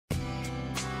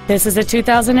This is a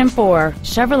 2004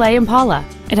 Chevrolet Impala.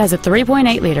 It has a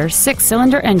 3.8-liter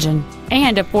six-cylinder engine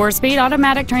and a 4-speed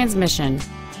automatic transmission.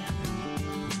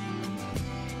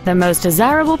 The most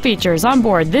desirable features on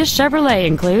board this Chevrolet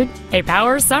include a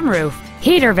power sunroof,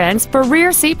 heater vents for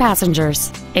rear seat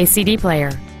passengers, a CD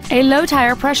player, a low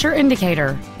tire pressure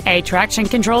indicator, a traction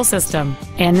control system,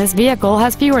 and this vehicle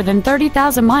has fewer than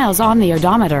 30,000 miles on the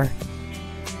odometer.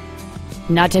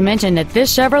 Not to mention that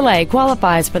this Chevrolet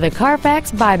qualifies for the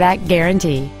Carfax buyback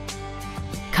guarantee.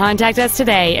 Contact us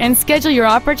today and schedule your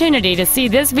opportunity to see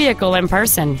this vehicle in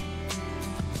person.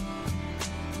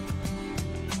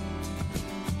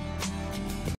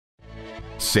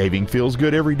 Saving feels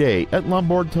good every day at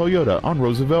Lombard Toyota on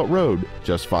Roosevelt Road,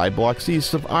 just 5 blocks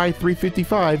east of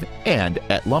I-355 and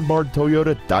at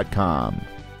lombardtoyota.com.